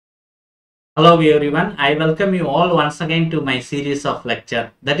Hello everyone, I welcome you all once again to my series of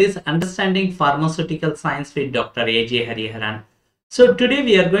lecture that is Understanding Pharmaceutical Science with Dr. A.J. Hariharan. So today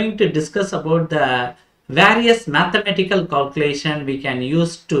we are going to discuss about the various mathematical calculation we can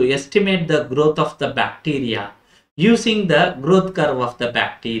use to estimate the growth of the bacteria using the growth curve of the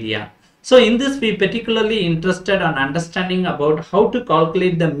bacteria. So in this we particularly interested on understanding about how to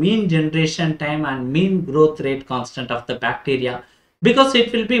calculate the mean generation time and mean growth rate constant of the bacteria because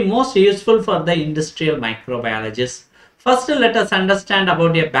it will be most useful for the industrial microbiologists. First, let us understand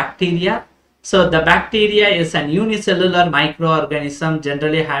about a bacteria. So the bacteria is an unicellular microorganism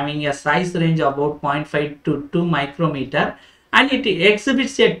generally having a size range of about 0.5 to 2 micrometer, and it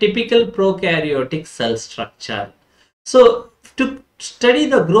exhibits a typical prokaryotic cell structure. So to study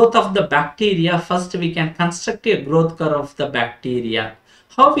the growth of the bacteria, first we can construct a growth curve of the bacteria.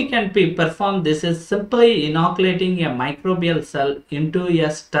 How we can perform this is simply inoculating a microbial cell into a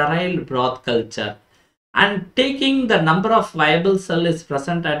sterile broth culture and taking the number of viable cells is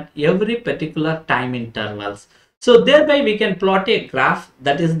present at every particular time intervals. So thereby we can plot a graph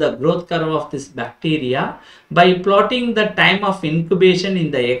that is the growth curve of this bacteria by plotting the time of incubation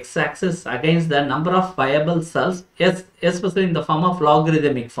in the x-axis against the number of viable cells, especially in the form of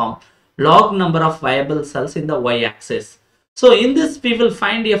logarithmic form, log number of viable cells in the y-axis. So in this we will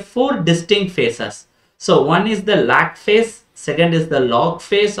find a 4 distinct phases. So one is the lag phase, second is the log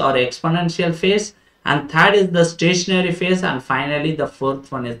phase or exponential phase, and third is the stationary phase, and finally the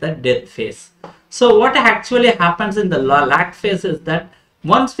fourth one is the death phase. So what actually happens in the lag phase is that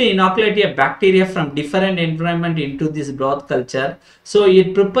once we inoculate a bacteria from different environment into this broth culture, so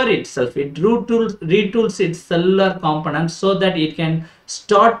it prepares itself, it retools its cellular components so that it can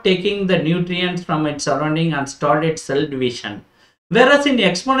start taking the nutrients from its surrounding and start its cell division. Whereas in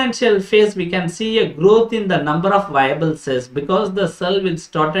exponential phase, we can see a growth in the number of viable cells because the cell will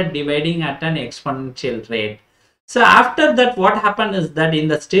start dividing at an exponential rate. So after that, what happens is that in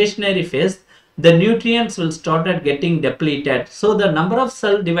the stationary phase, the nutrients will start getting depleted. So the number of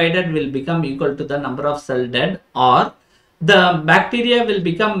cell divided will become equal to the number of cell dead, or the bacteria will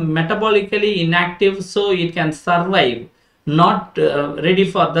become metabolically inactive so it can survive, not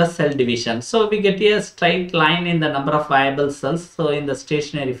ready for the cell division. So we get a straight line in the number of viable cells, so in the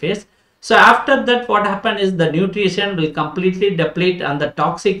stationary phase. So after that, what happens is the nutrition will completely deplete and the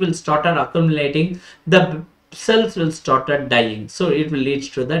toxic will start accumulating, the cells will start dying, so it will lead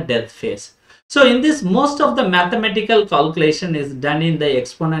to the death phase. So in this, most of the mathematical calculation is done in the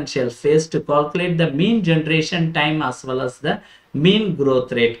exponential phase to calculate the mean generation time as well as the mean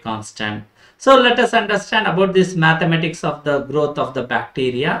growth rate constant. So let us understand about this mathematics of the growth of the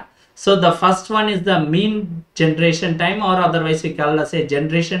bacteria. So the first one is the mean generation time, or otherwise we call as a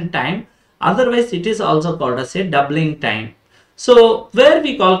generation time. Otherwise it is also called as a doubling time. So where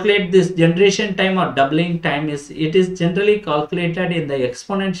we calculate this generation time or doubling time is, it is generally calculated in the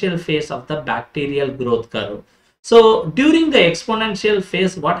exponential phase of the bacterial growth curve. So during the exponential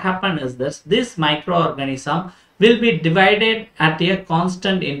phase, what happens is this microorganism will be divided at a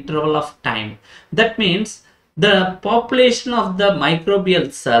constant interval of time. That means the population of the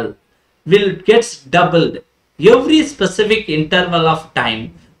microbial cell will get doubled every specific interval of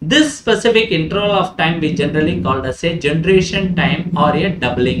time. This specific interval of time we generally called as a generation time or a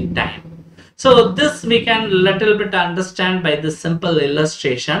doubling time. So this we can little bit understand by this simple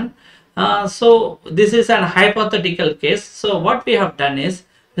illustration. So this is an hypothetical case. So what we have done is,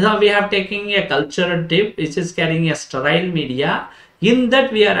 now we have taken a cultured tip which is carrying a sterile media. In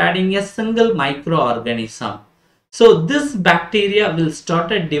that we are adding a single microorganism. So this bacteria will start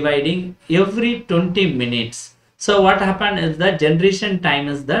dividing every 20 minutes. So what happened is the generation time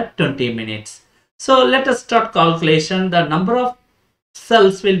is the 20 minutes. So let us start calculation. The number of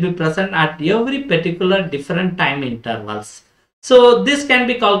cells will be present at every particular different time intervals. So this can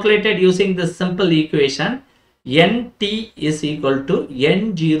be calculated using this simple equation. Nt is equal to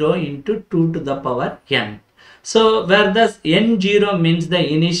n0 into 2 to the power n. So where this n0 means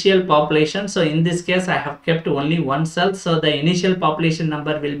the initial population. So in this case I have kept only one cell. So the initial population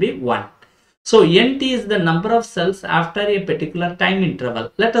number will be 1. So nt is the number of cells after a particular time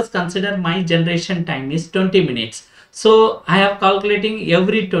interval. Let us consider my generation time is 20 minutes. So I have calculating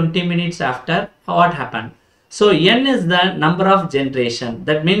every 20 minutes after what happened. So n is the number of generation.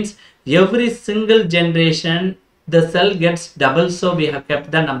 That means every single generation the cell gets double, so we have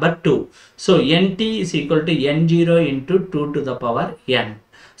kept the number 2. So nt is equal to n0 into 2 to the power n.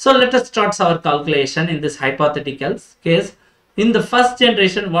 So let us start our calculation in this hypothetical case. In the first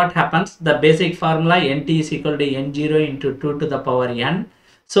generation, what happens? The basic formula nt is equal to n0 into 2 to the power n.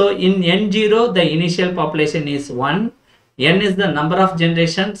 So in n0, the initial population is 1. N is the number of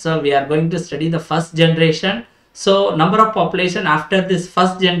generation. So we are going to study the first generation. So number of population after this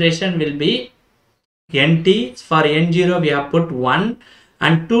first generation will be nt. For n0 we have put 1,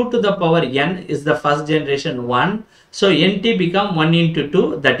 and 2 to the power n is the first generation 1. So nt become 1 into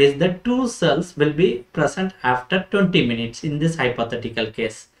 2, that is the 2 cells will be present after 20 minutes in this hypothetical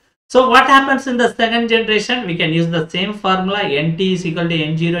case. So what happens in the second generation? We can use the same formula. Nt is equal to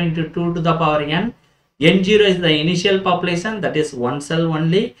n0 into 2 to the power n. N0 is the initial population, that is 1 cell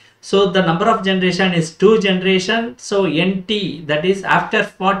only. So the number of generation is 2 generation. So nt, that is after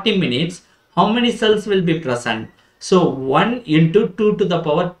 40 minutes, how many cells will be present? So 1 into 2 to the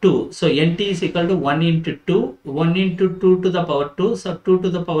power 2. So nt is equal to 1 into 2, 1 into 2 to the power 2. So 2 to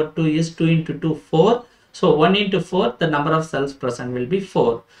the power 2 is 2 into 2, 4. So 1 into 4, the number of cells present will be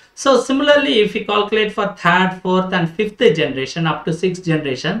 4. So similarly, if we calculate for third, fourth and fifth generation up to 6th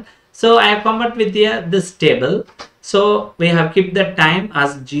generation, so I have come up with here this table. So we have kept the time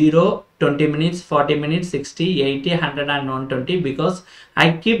as 0, 20 minutes, 40 minutes, 60, 80, 100 and 120, because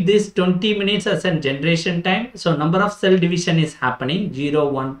I keep this 20 minutes as a generation time. So number of cell division is happening 0,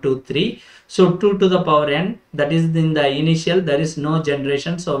 1, 2, 3. So 2 to the power n, that is in the initial, there is no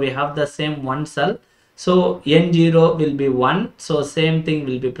generation. So we have the same 1 cell. So n0 will be 1. So same thing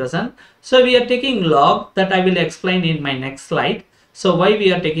will be present. So we are taking log, that I will explain in my next slide. So why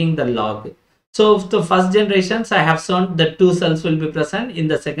we are taking the log? So the first generations I have shown that 2 cells will be present. In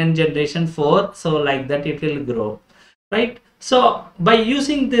the second generation 4. So like that it will grow, right? So by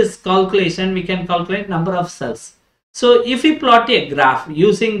using this calculation we can calculate number of cells. So if we plot a graph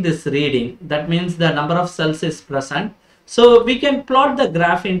using this reading, that means the number of cells is present. So we can plot the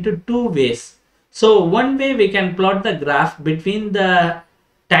graph into 2 ways. So one way we can plot the graph between the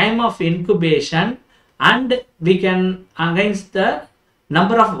time of incubation and we can against the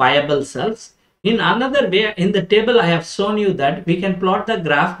number of viable cells. In another way, in the table I have shown you that we can plot the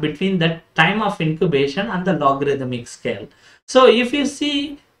graph between the time of incubation and the logarithmic scale. So if you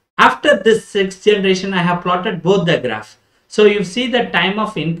see, after this 6th generation I have plotted both the graph. So you see the time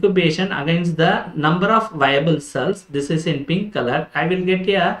of incubation against the number of viable cells. This is in pink color. I will get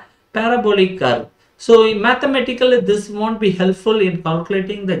a parabolic curve. So mathematically this won't be helpful in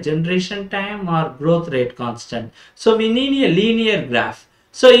calculating the generation time or growth rate constant. So we need a linear graph.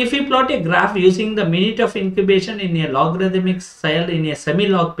 So if we plot a graph using the minute of incubation in a logarithmic scale in a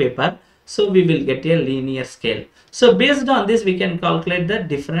semi-log paper, so we will get a linear scale. So based on this we can calculate the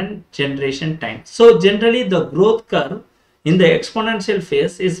different generation time. So generally the growth curve in the exponential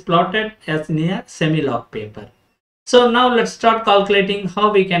phase is plotted as in a semi-log paper. So now let's start calculating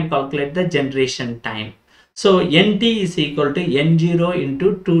how we can calculate the generation time. So nt is equal to n0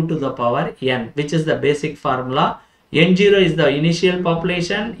 into 2 to the power n, which is the basic formula. N0 is the initial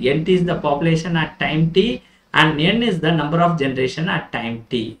population, nt is the population at time t, and n is the number of generation at time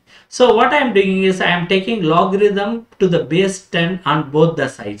t. So what I am doing is I am taking logarithm to the base 10 on both the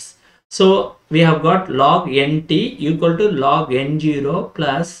sides. So we have got log nt equal to log n0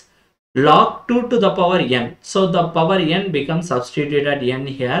 plus log 2 to the power n. So the power n becomes substituted n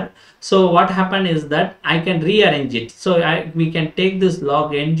here. So what happened is that I can rearrange it. So we can take this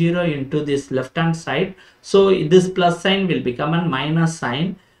log n0 into this left hand side. So this plus sign will become a minus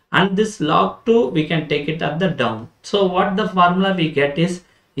sign, and this log 2 we can take it at the down. So what the formula we get is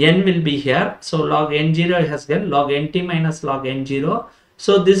n will be here. So log n0 has got log nt minus log n0.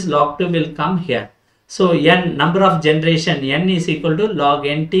 So this log 2 will come here. So n, number of generation, n is equal to log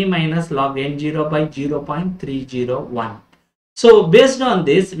nt minus log n0 by 0.301. So based on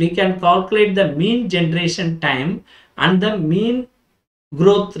this we can calculate the mean generation time and the mean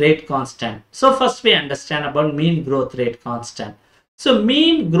growth rate constant. So first we understand about mean growth rate constant. So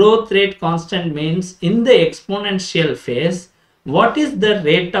mean growth rate constant means in the exponential phase, what is the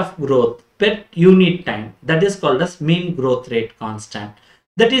rate of growth per unit time? That is called as mean growth rate constant.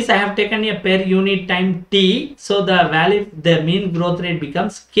 That is, I have taken a per unit time t. So the value, the mean growth rate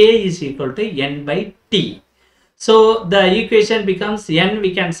becomes k is equal to n by t. So the equation becomes n,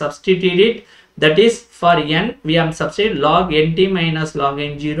 we can substitute it. That is, for n we have substituted log nt minus log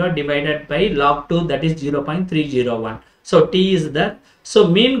n0 divided by log 2, that is 0.301. So t is the, so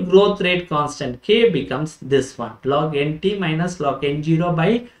mean growth rate constant k becomes this one, log nt minus log n0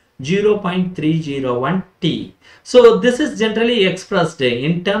 by 0.301 t. So this is generally expressed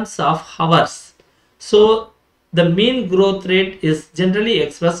in terms of hours. So the mean growth rate is generally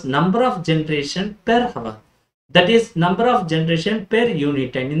expressed number of generation per hour. That is number of generation per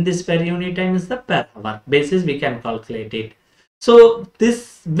unit time. In this per unit time is the per hour basis we can calculate it. So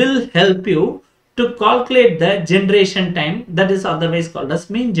this will help you to calculate the generation time, that is otherwise called as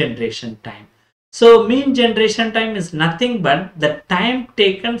mean generation time. So mean generation time is nothing but the time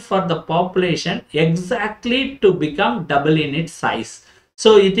taken for the population exactly to become double in its size.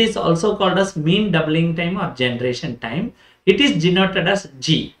 So it is also called as mean doubling time or generation time. It is denoted as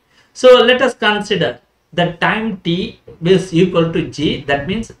G. So let us consider the time T is equal to G. That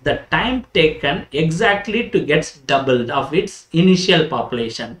means the time taken exactly to get doubled of its initial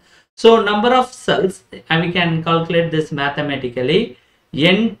population. So number of cells, and we can calculate this mathematically.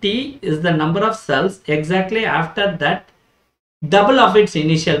 Nt is the number of cells exactly after that double of its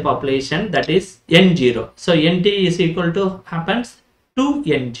initial population, that is n0. So nt is equal to happens to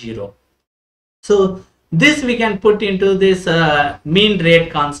n0. So this we can put into this mean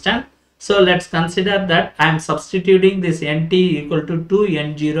rate constant. So let's consider that I am substituting this nt equal to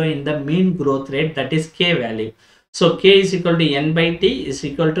 2n0 in the mean growth rate, that is k value. So k is equal to n by t is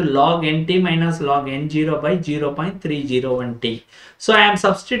equal to log nt minus log n0 by 0.301 t. So I am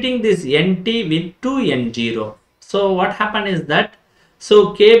substituting this nt with 2n0. So what happened is that,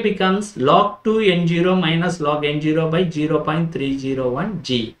 so k becomes log 2n0 minus log n0 by 0.301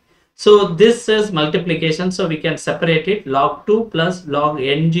 g. So this is multiplication, so we can separate it, log 2 plus log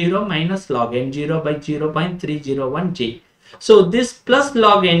n0 minus log n0 by 0.301 g. So this plus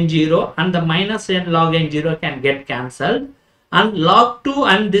log n0 and the minus n log n0 can get cancelled, and log 2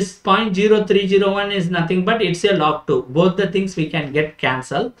 and this 0.0301 is nothing but it's a log 2. Both the things we can get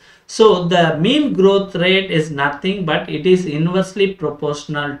cancelled. So the mean growth rate is nothing but it is inversely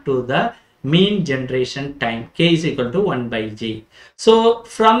proportional to the mean generation time. K is equal to 1 by g. So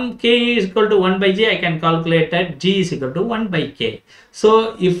from k is equal to 1 by g, I can calculate that g is equal to 1 by k.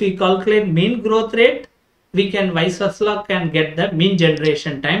 So if we calculate mean growth rate, we can vice versa can get the mean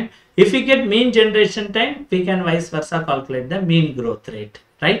generation time. If we get mean generation time, we can vice versa calculate the mean growth rate,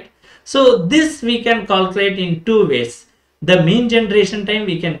 right? So this we can calculate in two ways. The mean generation time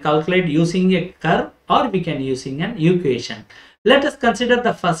we can calculate using a curve, or we can using an equation. Let us consider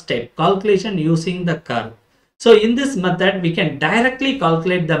the first step, calculation using the curve. So in this method, we can directly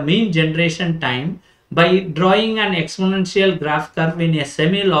calculate the mean generation time by drawing an exponential graph curve in a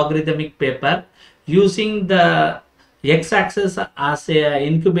semi-logarithmic paper using the x-axis as a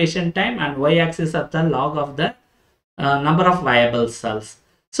incubation time and y-axis as the log of the number of viable cells.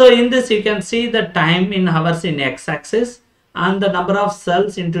 So in this you can see the time in hours in x-axis and the number of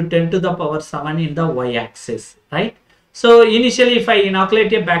cells into 10 to the power 7 in the y-axis, right? So initially if I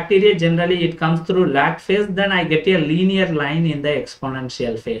inoculate a bacteria, generally it comes through lag phase, then I get a linear line in the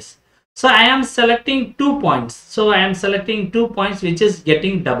exponential phase. So I am selecting 2 points. So I am selecting 2 points which is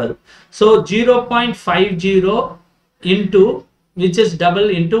getting double. So 0.50 into, which is double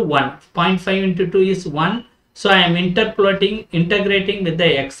into 1. 0.5 into 2 is 1. So I am integrating with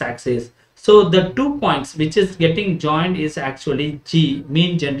the x-axis. So the 2 points which is getting joined is actually G,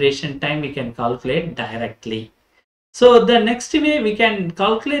 mean generation time, we can calculate directly. So the next way we can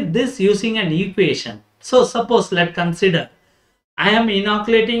calculate this using an equation. So suppose let's consider I am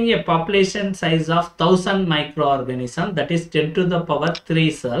inoculating a population size of 1000 microorganisms, that is 10 to the power 3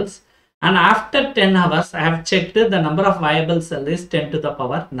 cells, and after 10 hours I have checked the number of viable cells is 10 to the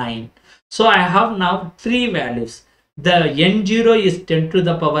power 9. So I have now 3 values. The n0 is 10 to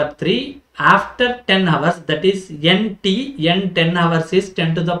the power 3. After 10 hours, that is n 10 hours is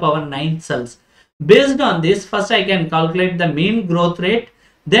 10 to the power 9 cells. Based on this, first I can calculate the mean growth rate,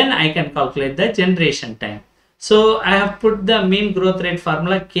 then I can calculate the generation time. So I have put the mean growth rate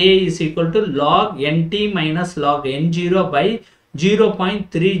formula, k is equal to log nt minus log n0 by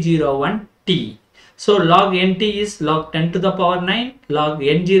 0.301 t. So log nt is log 10 to the power 9, log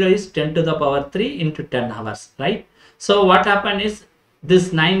n0 is 10 to the power 3 into 10 hours, right? So what happened is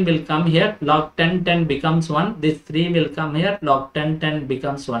this 9 will come here, log 10 becomes 1, this 3 will come here, log 10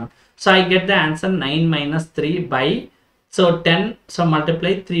 becomes 1. So I get the answer 9 minus 3 by, so 10, so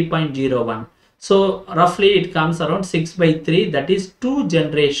multiply 3.01. So roughly it comes around 6 by 3, that is 2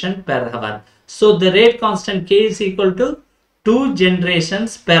 generation per hour. So the rate constant k is equal to 2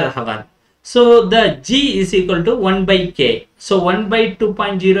 generations per hour. So the g is equal to 1 by k. So 1 by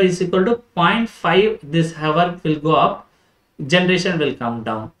 2.0 is equal to 0.5, this hour will go up, generation will come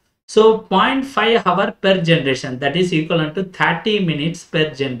down. So 0.5 hour per generation, that is equivalent to 30 minutes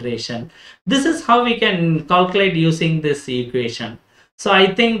per generation. This is how we can calculate using this equation. So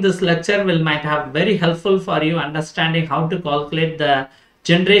I think this lecture might have very helpful for you understanding how to calculate the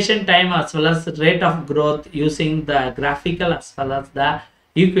generation time as well as rate of growth using the graphical as well as the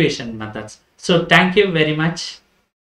equation methods. So thank you very much.